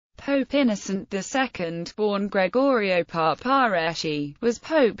Pope Innocent II, born Gregorio Papareschi, was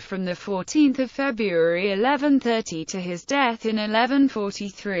pope from the 14th of February 1130 to his death in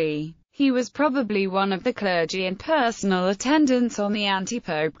 1143. He was probably one of the clergy and personal attendants on the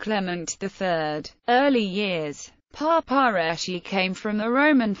anti-pope Clement III. Early years. Papareschi came from a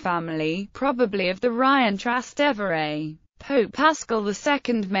Roman family, probably of the Rhine Trastevere. Pope Paschal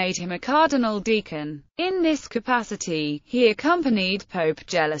II made him a cardinal deacon. In this capacity, he accompanied Pope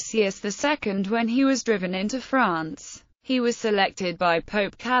Gelasius II when he was driven into France. He was selected by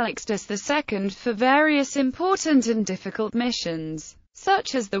Pope Calixtus II for various important and difficult missions,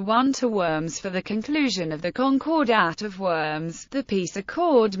 such as the one to Worms for the conclusion of the Concordat of Worms, the peace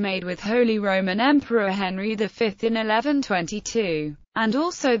accord made with Holy Roman Emperor Henry V in 1122, and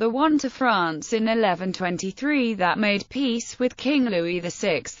also the one to France in 1123 that made peace with King Louis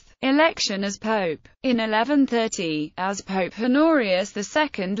VI. Election as Pope. In 1130, as Pope Honorius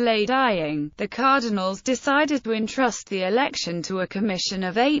II lay dying, the cardinals decided to entrust the election to a commission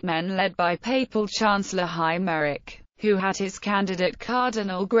of 8 men led by Papal Chancellor Heimeric, who had his candidate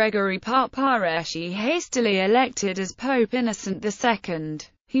Cardinal Gregory Papareschi hastily elected as Pope Innocent II.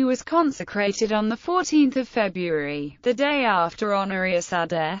 He was consecrated on the 14th of February, the day after Honorius'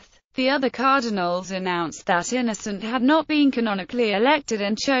 death. The other cardinals announced that Innocent had not been canonically elected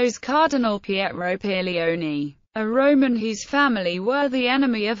and chose Cardinal Pietro Pierleoni, a Roman whose family were the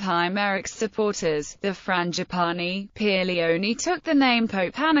enemy of Heimeric's supporters, the Frangipani. Pierleoni took the name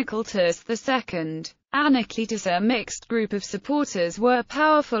Pope Anacletus II. Anacletus, a mixed group of supporters, were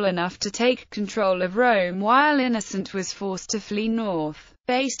powerful enough to take control of Rome while Innocent was forced to flee north.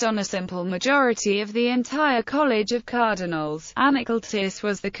 Based on a simple majority of the entire College of Cardinals, Anacletus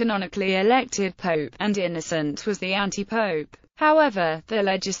was the canonically elected pope, and Innocent was the anti-pope. However, the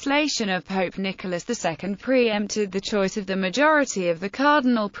legislation of Pope Nicholas II preempted the choice of the majority of the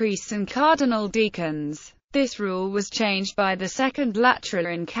cardinal priests and cardinal deacons. This rule was changed by the Second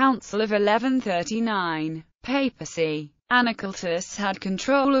Lateran Council of 1139. Papacy. Anacletus had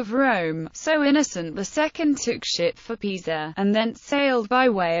control of Rome, so Innocent II took ship for Pisa, and thence sailed by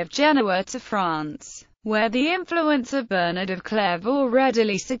way of Genoa to France, where the influence of Bernard of Clairvaux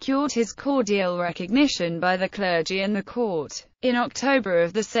readily secured his cordial recognition by the clergy and the court. In October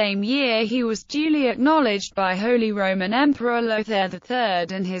of the same year he was duly acknowledged by Holy Roman Emperor Lothair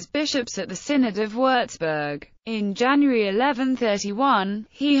III and his bishops at the Synod of Würzburg. In January 1131,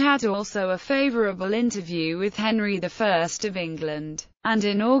 he had also a favourable interview with Henry I of England, and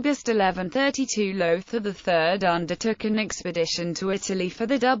in August 1132 Lothair III undertook an expedition to Italy for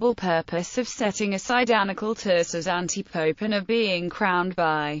the double purpose of setting aside Anacletus as anti-pope and of being crowned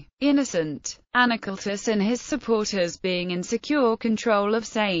by Innocent. Anacletus and his supporters being in secure control of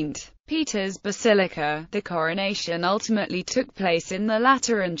St. Peter's Basilica, the coronation ultimately took place in the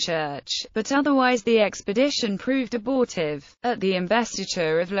Lateran Church, but otherwise the expedition proved abortive. At the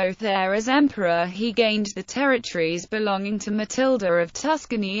investiture of Lothair as emperor, he gained the territories belonging to Matilda of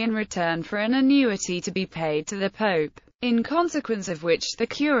Tuscany in return for an annuity to be paid to the Pope, in consequence of which the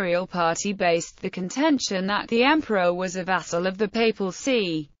curial party based the contention that the emperor was a vassal of the papal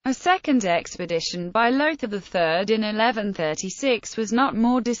see. A second expedition by Lothair III in 1136 was not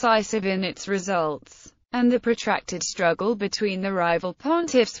more decisive in its results, and the protracted struggle between the rival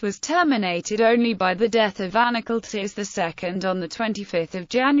pontiffs was terminated only by the death of Anacletus II on the 25th of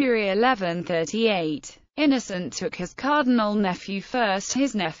January 1138. Innocent took his cardinal nephew first,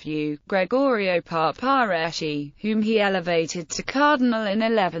 his nephew, Gregorio Papareschi, whom he elevated to cardinal in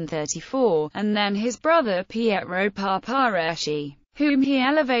 1134, and then his brother Pietro Papareschi, whom he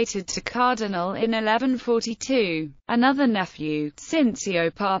elevated to cardinal in 1142. Another nephew, Cinzio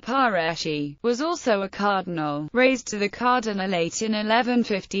Papareschi, was also a cardinal, raised to the cardinalate in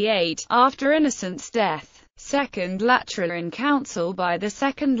 1158, after Innocent's death. Second Lateran Council. By the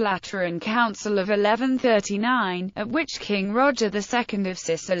Second Lateran Council of 1139, at which King Roger II of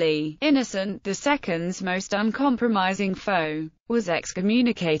Sicily, Innocent II's most uncompromising foe, was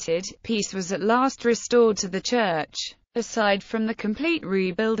excommunicated, peace was at last restored to the Church. Aside from the complete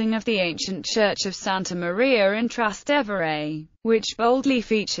rebuilding of the ancient church of Santa Maria in Trastevere, which boldly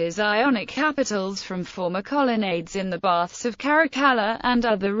features Ionic capitals from former colonnades in the baths of Caracalla, and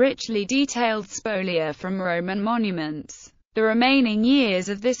other richly detailed spolia from Roman monuments, the remaining years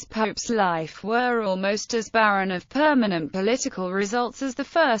of this pope's life were almost as barren of permanent political results as the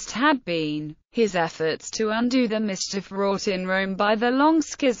first had been. His efforts to undo the mischief wrought in Rome by the Long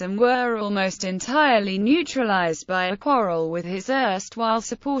Schism were almost entirely neutralized by a quarrel with his erstwhile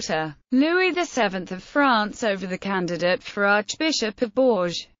supporter, Louis VII of France, over the candidate for Archbishop of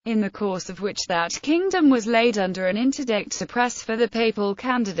Bourges, in the course of which that kingdom was laid under an interdict to press for the papal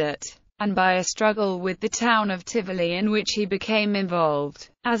candidate, and by a struggle with the town of Tivoli in which he became involved.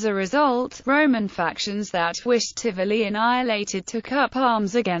 As a result, Roman factions that wished Tivoli annihilated took up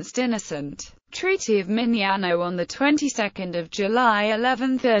arms against Innocent. Treaty of Mignano on the 22nd of July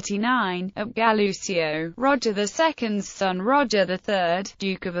 1139, at Gallusio, Roger II's son Roger III,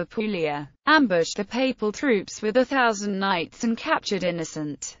 Duke of Apulia, ambushed the papal troops with 1,000 knights and captured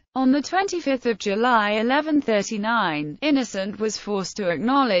Innocent. On the 25th of July 1139, Innocent was forced to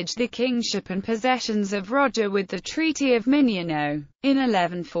acknowledge the kingship and possessions of Roger with the Treaty of Mignano. In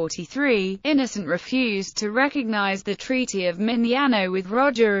 1143, Innocent refused to recognize the Treaty of Mignano with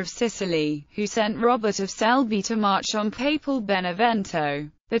Roger of Sicily, who sent Robert of Selby to march on papal Benevento.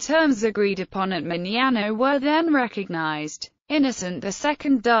 The terms agreed upon at Mignano were then recognized. Innocent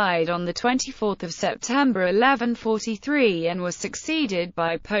II died on the 24th of September 1143 and was succeeded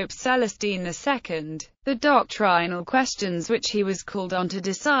by Pope Celestine II. The doctrinal questions which he was called on to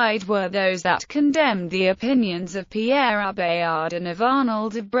decide were those that condemned the opinions of Pierre Abélard and of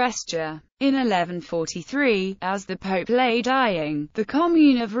Arnold of Brescia. In 1143, as the Pope lay dying, the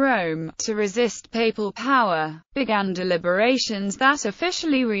Commune of Rome, to resist papal power, began deliberations that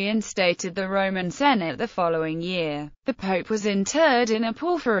officially reinstated the Roman Senate the following year. The Pope was interred in a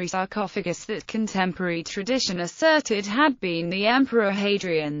porphyry sarcophagus that contemporary tradition asserted had been the Emperor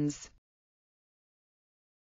Hadrian's.